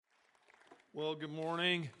Well, good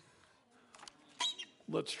morning.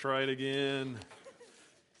 Let's try it again.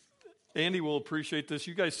 Andy will appreciate this.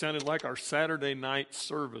 You guys sounded like our Saturday night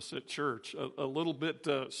service at church, a little bit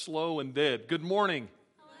slow and dead. Good morning.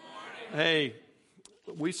 Good morning. Hey,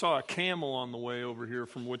 we saw a camel on the way over here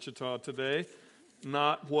from Wichita today.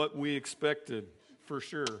 Not what we expected, for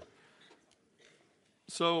sure.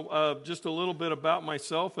 So just a little bit about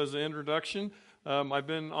myself as an introduction. I've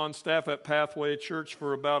been on staff at Pathway Church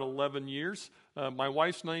for about 11 years. My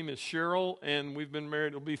wife's name is Cheryl, and we've been married.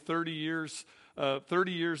 It'll be 30 years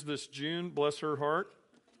this June, bless her heart.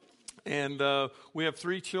 And we have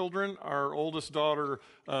 3 children. Our oldest daughter,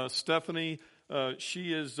 Stephanie,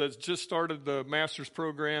 she has just started the master's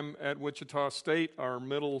program at Wichita State. Our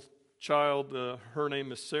middle child, her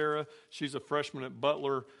name is Sarah. She's a freshman at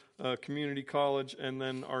Butler Community College. And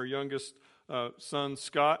then our youngest son,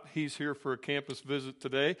 Scott, he's here for a campus visit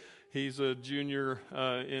today. He's a junior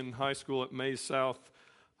in high school at Mays South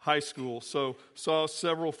High School. So saw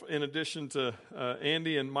several, in addition to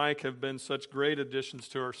Andy and Mike, have been such great additions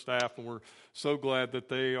to our staff, and we're so glad that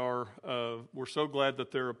they're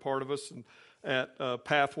a part of us at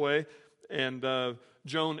Pathway. And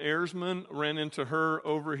Joan Ersman, ran into her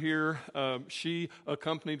over here. She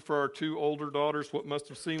accompanied for our 2 older daughters what must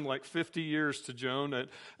have seemed like 50 years to Joan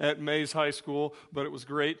at Mays High School, but it was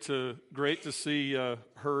great to see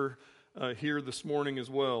her here this morning as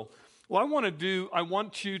well. Well, I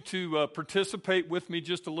want you to participate with me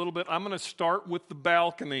just a little bit. I'm going to start with the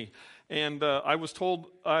balcony. And I was told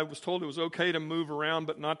it was okay to move around,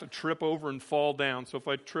 but not to trip over and fall down. So if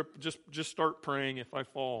I trip, just start praying if I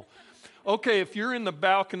fall. Okay, if you're in the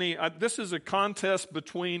balcony, this is a contest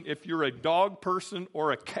between if you're a dog person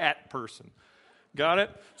or a cat person. Got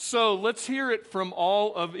it? So let's hear it from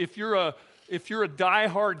all of. If you're a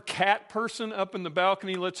diehard cat person up in the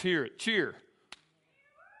balcony, let's hear it. Cheer.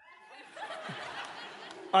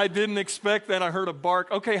 I didn't expect that. I heard a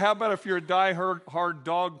bark. Okay, how about if you're a die-hard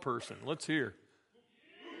dog person? Let's hear.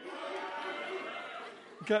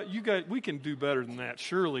 You guys, we can do better than that,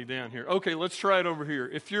 surely, down here. Okay, let's try it over here.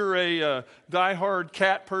 If you're a die-hard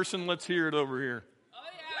cat person, let's hear it over here. Oh,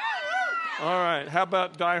 yeah. All right, how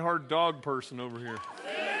about die-hard dog person over here?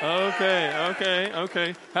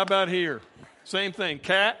 Okay. How about here? Same thing,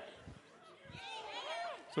 cat? So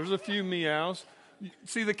there's a few meows.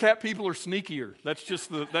 See, the cat people are sneakier. That's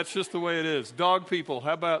just the way it is. Dog people.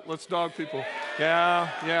 Let's dog people.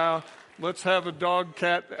 Yeah. Let's have a dog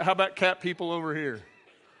cat. How about cat people over here?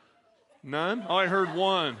 None? Oh, I heard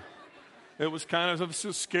one. It was kind of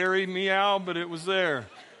a scary meow, but it was there.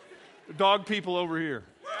 Dog people over here.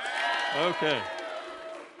 Okay.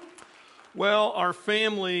 Well, our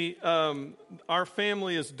family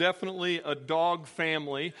is definitely a dog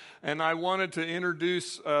family, and I wanted to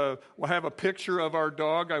introduce. We'll have a picture of our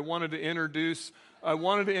dog. I wanted to introduce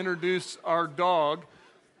our dog.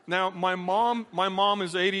 Now, my mom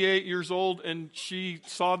is 88 years old, and she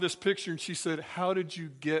saw this picture and she said, "How did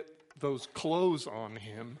you get those clothes on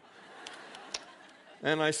him?"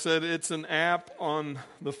 And I said, "It's an app on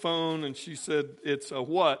the phone," and she said, "It's a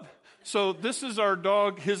what?" So this is our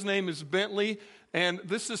dog. His name is Bentley, and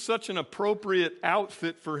this is such an appropriate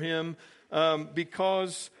outfit for him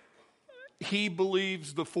because he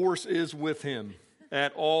believes the force is with him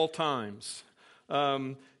at all times.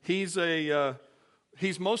 He's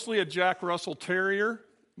mostly a Jack Russell Terrier,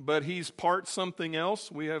 but he's part something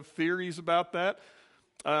else. We have theories about that.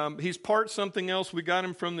 He's part something else. We got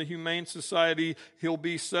him from the Humane Society. He'll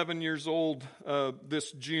be 7 years old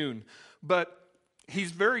this June. But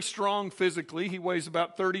he's very strong physically. He weighs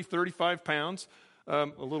about 35 pounds, a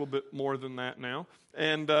little bit more than that now.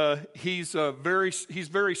 And he's very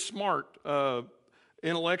smart.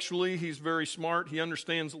 Intellectually, he's very smart. He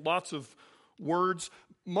understands lots of words.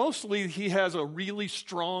 Mostly, he has a really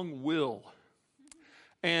strong will.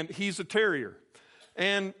 And he's a terrier.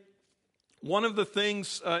 And one of the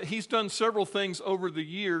things, he's done several things over the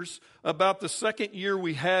years. About the second year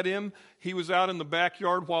we had him, he was out in the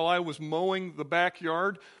backyard while I was mowing the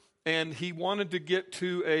backyard, and he wanted to get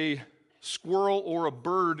to a squirrel or a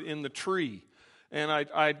bird in the tree. And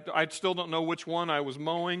I still don't know which one I was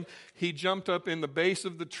mowing. He jumped up in the base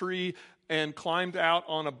of the tree and climbed out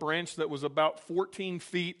on a branch that was about 14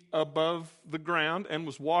 feet above the ground and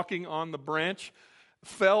was walking on the branch,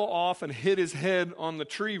 fell off and hit his head on the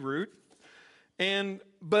tree root.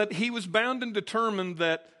 But he was bound and determined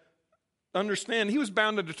that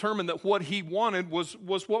what he wanted was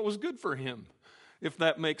what was good for him, if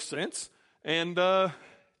that makes sense. And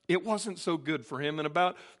it wasn't so good for him. And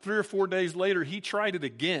about 3 or 4 days later, he tried it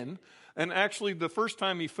again. And actually, the first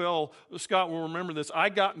time he fell, Scott will remember this, I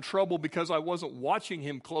got in trouble because I wasn't watching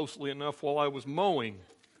him closely enough while I was mowing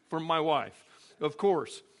for my wife. Of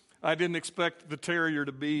course, I didn't expect the terrier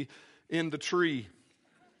to be in the tree.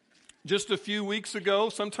 Just a few weeks ago,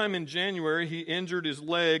 sometime in January, he injured his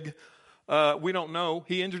leg. We don't know.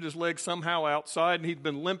 He injured his leg somehow outside, and he'd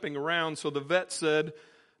been limping around. So the vet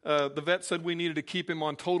said we needed to keep him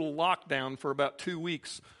on total lockdown for about 2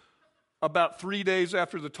 weeks. About 3 days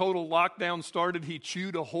after the total lockdown started, he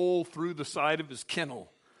chewed a hole through the side of his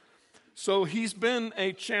kennel. So he's been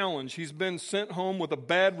a challenge. He's been sent home with a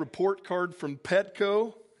bad report card from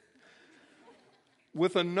Petco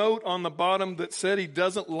with a note on the bottom that said he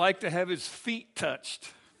doesn't like to have his feet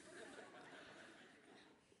touched.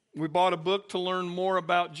 We bought a book to learn more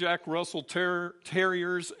about Jack Russell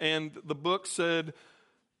Terriers, and the book said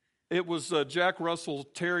it was Jack Russell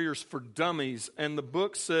Terriers for Dummies, and the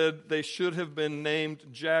book said they should have been named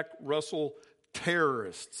Jack Russell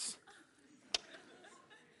Terrorists.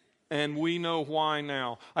 And we know why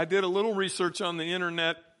now. I did a little research on the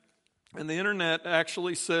internet, and the internet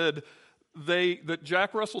actually said that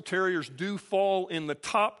Jack Russell Terriers do fall in the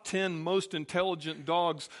top 10 most intelligent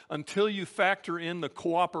dogs until you factor in the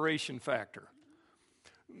cooperation factor.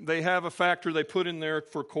 They have a factor they put in there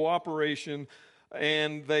for cooperation,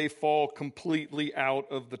 and they fall completely out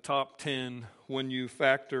of the top 10 when you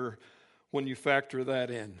factor that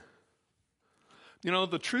in. You know,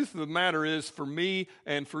 the truth of the matter is, for me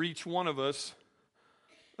and for each one of us,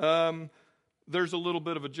 there's a little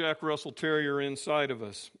bit of a Jack Russell Terrier inside of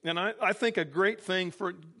us. And I think a great thing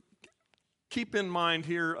keep in mind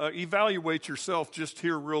here, evaluate yourself just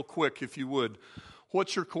here real quick, if you would.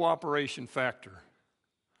 What's your cooperation factor?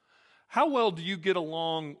 How well do you get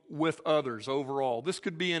along with others overall? This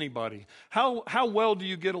could be anybody. How well do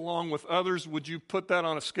you get along with others? Would you put that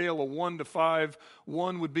on a scale of 1 to 5?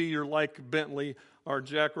 1 would be you're like Bentley, our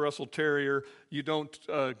Jack Russell Terrier. You don't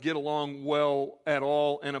get along well at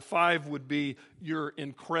all. And a 5 would be you're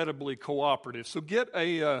incredibly cooperative. So get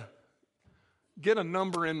a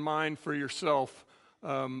number in mind for yourself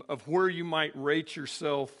of where you might rate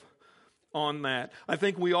yourself on that. I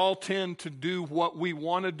think we all tend to do what we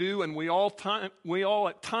want to do, and we all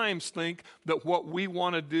at times think that what we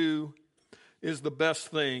want to do is the best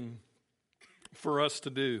thing for us to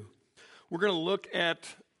do. We're going to look at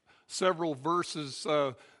several verses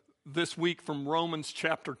this week from Romans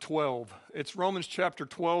chapter 12. It's Romans chapter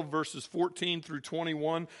 12, verses 14 through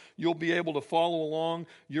 21. You'll be able to follow along.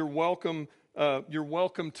 You're welcome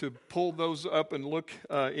to pull those up and look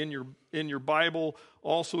in your Bible.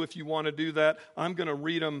 Also, if you want to do that, I'm going to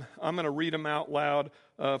read them. I'm going to read them out loud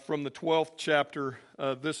from the 12th chapter.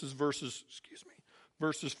 This is verses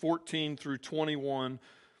 14 through 21.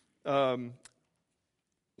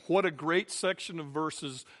 What a great section of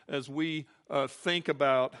verses as we think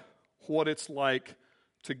about what it's like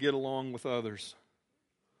to get along with others.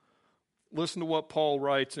 Listen to what Paul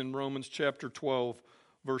writes in Romans chapter 12,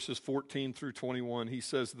 verses 14 through 21. He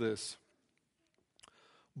says this: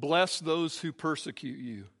 "Bless those who persecute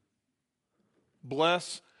you.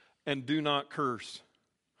 Bless and do not curse.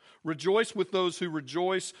 Rejoice with those who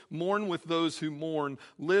rejoice. Mourn with those who mourn.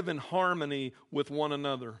 Live in harmony with one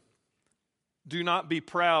another. Do not be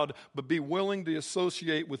proud, but be willing to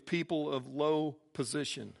associate with people of low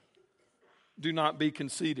position. Do not be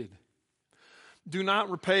conceited. Do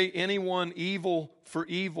not repay anyone evil for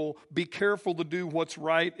evil. Be careful to do what's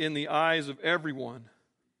right in the eyes of everyone."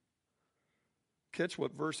 Catch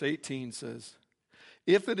what verse 18 says.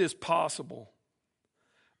 "If it is possible,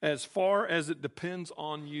 as far as it depends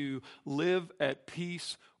on you, live at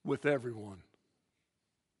peace with everyone.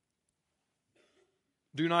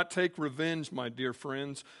 Do not take revenge, my dear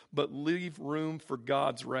friends, but leave room for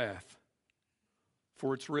God's wrath.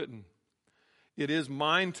 For it's written, 'It is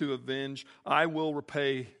mine to avenge, I will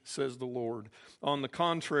repay,' says the Lord. On the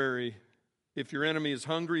contrary, if your enemy is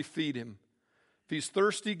hungry, feed him. If he's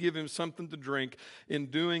thirsty, give him something to drink. In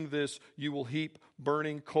doing this, you will heap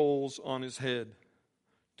burning coals on his head.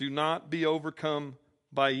 Do not be overcome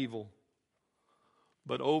by evil,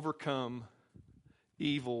 but overcome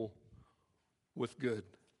evil with good."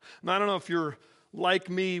 Now, I don't know if you're like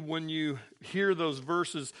me when you hear those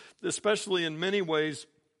verses, especially in many ways,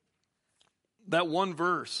 that one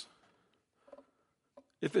verse,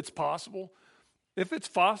 if it's possible,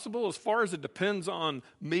 as far as it depends on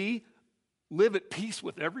me, live at peace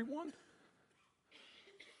with everyone.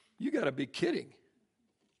 You got to be kidding.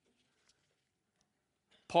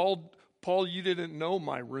 Paul, you didn't know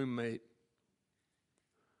my roommate.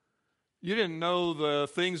 You didn't know the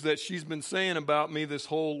things that she's been saying about me this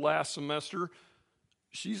whole last semester.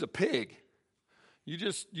 She's a pig. You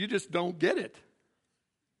just don't get it.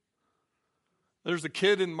 There's a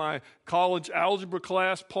kid in my college algebra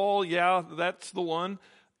class, Paul, yeah, that's the one.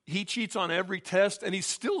 He cheats on every test and he's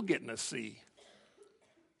still getting a C.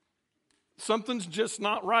 Something's just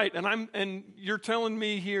not right. And you're telling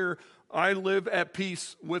me here I live at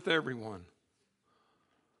peace with everyone.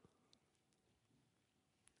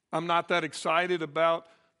 I'm not that excited about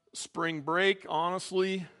spring break,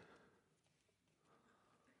 honestly.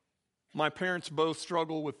 My parents both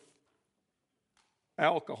struggle with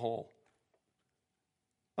alcohol.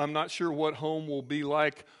 I'm not sure what home will be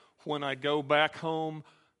like when I go back home,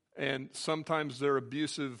 and sometimes they're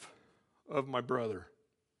abusive of my brother.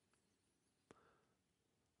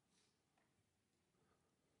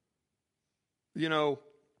 You know,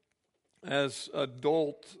 as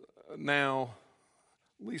adult now,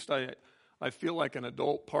 at least I feel like an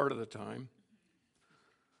adult part of the time.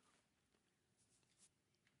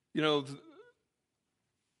 You know,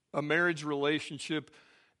 a marriage relationship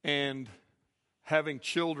and having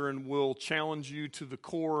children will challenge you to the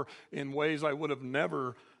core in ways I would have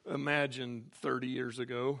never imagined 30 years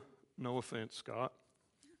ago. No offense, Scott.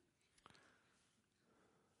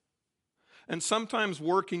 And sometimes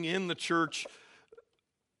working in the church,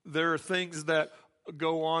 there are things that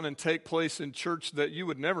go on and take place in church that you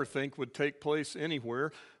would never think would take place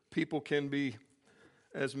anywhere. People can be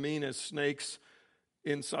as mean as snakes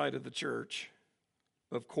inside of the church.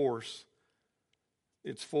 Of course,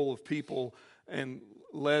 it's full of people and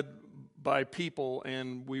led by people,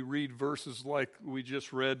 and we read verses like we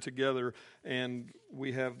just read together, and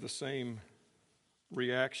we have the same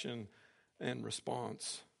reaction and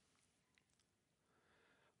response.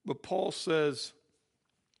 But Paul says,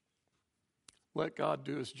 let God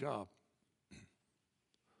do his job.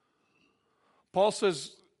 Paul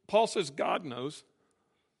says God knows.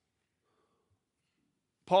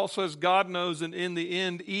 Paul says God knows, and in the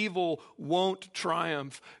end, evil won't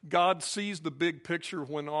triumph. God sees the big picture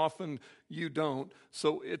when often you don't.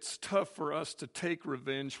 So it's tough for us to take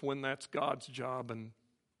revenge when that's God's job and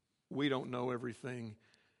we don't know everything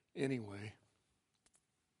anyway.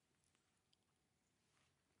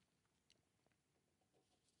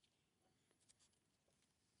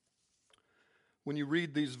 When you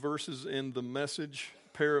read these verses in the Message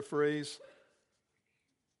paraphrase,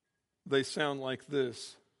 they sound like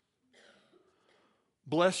this.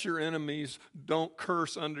 Bless your enemies, don't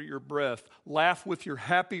curse under your breath. Laugh with your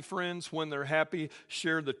happy friends when they're happy.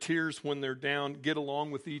 Share the tears when they're down. Get along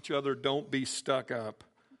with each other, don't be stuck up.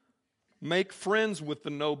 Make friends with the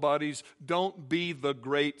nobodies. Don't be the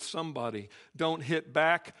great somebody. Don't hit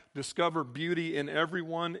back. Discover beauty in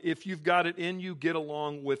everyone. If you've got it in you, get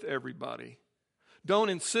along with everybody. Don't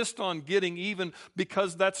insist on getting even,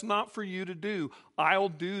 because that's not for you to do. I'll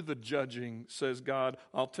do the judging, says God.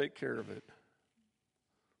 I'll take care of it.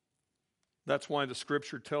 That's why the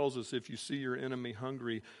scripture tells us if you see your enemy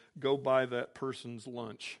hungry, go buy that person's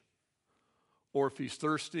lunch. Or if he's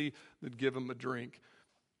thirsty, then give him a drink.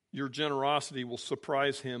 Your generosity will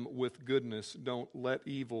surprise him with goodness. Don't let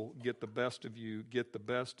evil get the best of you. Get the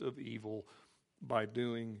best of evil by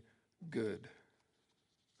doing good.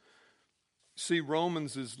 See,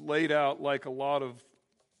 Romans is laid out like a lot of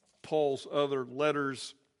Paul's other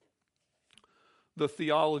letters. The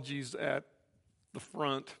theology's at the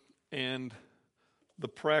front, and the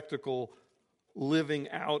practical living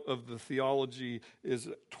out of the theology is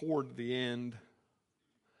toward the end.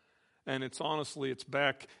 And it's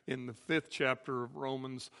back in the 5th chapter of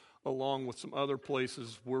Romans, along with some other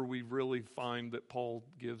places where we really find that Paul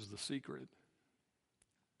gives the secret.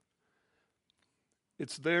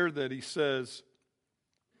 It's there that he says,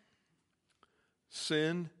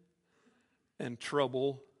 sin and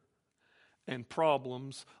trouble and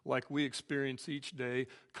problems like we experience each day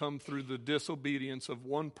come through the disobedience of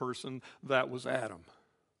one person, that was Adam.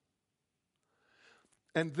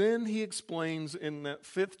 And then he explains in that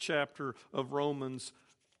 5th chapter of Romans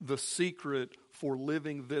the secret for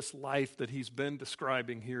living this life that he's been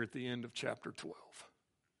describing here at the end of chapter 12.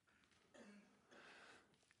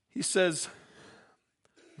 He says,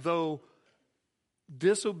 though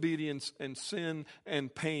disobedience and sin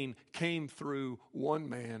and pain came through one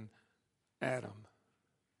man, Adam,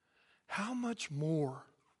 how much more?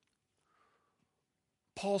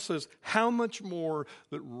 Paul says, how much more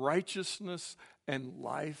that righteousness and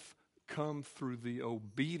life come through the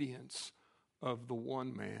obedience of the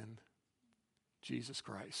one man, Jesus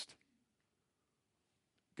Christ,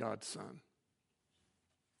 God's Son.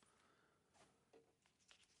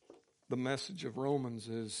 The message of Romans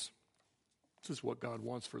is, this is what God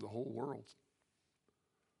wants for the whole world.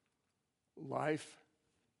 Life,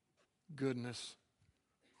 goodness,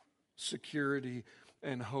 security,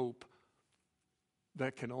 and hope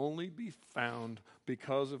that can only be found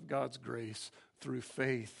because of God's grace through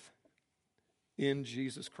faith in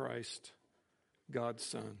Jesus Christ, God's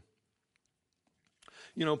Son.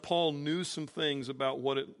 You know, Paul knew some things about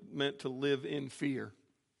what it meant to live in fear.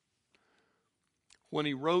 When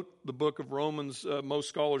he wrote the book of Romans, most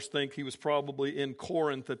scholars think he was probably in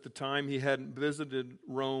Corinth at the time. He hadn't visited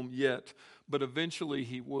Rome yet, but eventually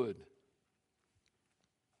he would.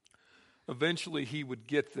 Eventually he would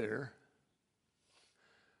get there.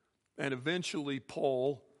 And eventually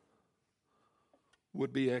Paul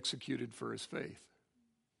would be executed for his faith.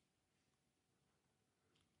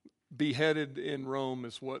 Beheaded in Rome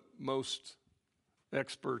is what most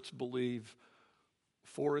experts believe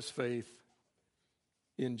for his faith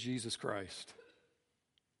in Jesus Christ.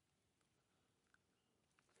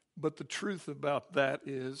 But the truth about that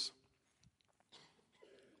is,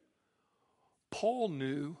 Paul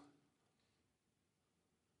knew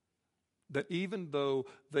that even though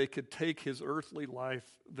they could take his earthly life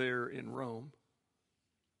there in Rome,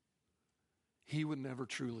 he would never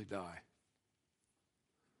truly die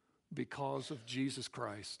because of Jesus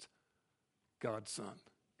Christ, God's Son.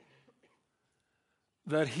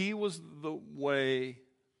 That he was the way,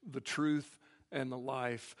 the truth, and the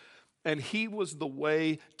life. And he was the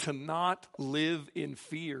way to not live in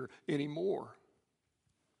fear anymore.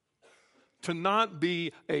 To not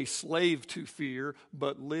be a slave to fear,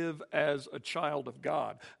 but live as a child of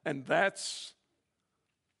God. And that's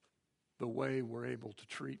the way we're able to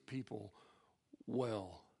treat people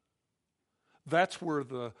well. That's where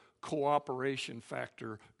the cooperation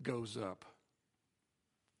factor goes up.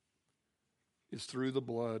 Is through the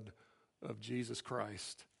blood of Jesus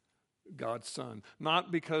Christ, God's Son.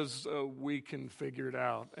 Not because we can figure it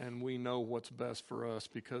out and we know what's best for us,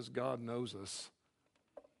 because God knows us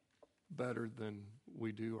better than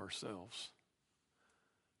we do ourselves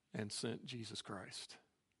and sent Jesus Christ.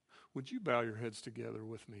 Would you bow your heads together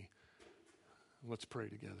with me? Let's pray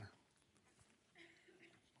together.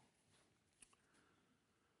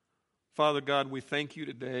 Father God, we thank you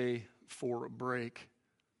today for a break,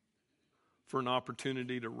 for an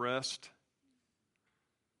opportunity to rest.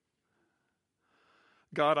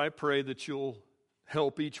 God, I pray that you'll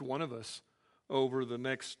help each one of us over the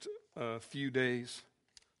next few days,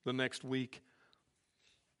 the next week,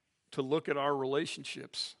 to look at our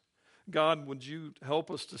relationships. God, would you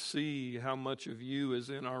help us to see how much of you is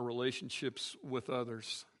in our relationships with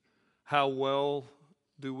others? How well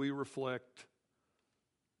do we reflect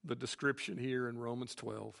the description here in Romans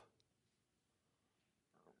 12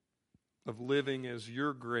 of living as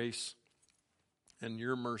your grace and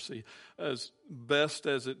your mercy, as best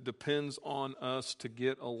as it depends on us to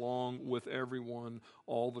get along with everyone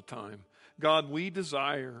all the time. God, we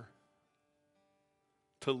desire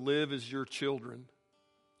to live as your children,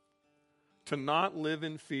 to not live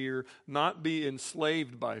in fear, not be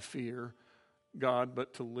enslaved by fear, God,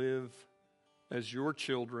 but to live as your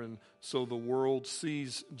children so the world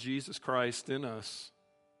sees Jesus Christ in us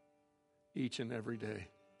each and every day.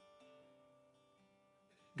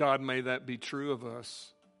 God, may that be true of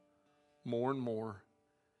us more and more.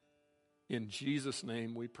 In Jesus'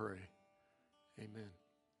 name we pray. Amen.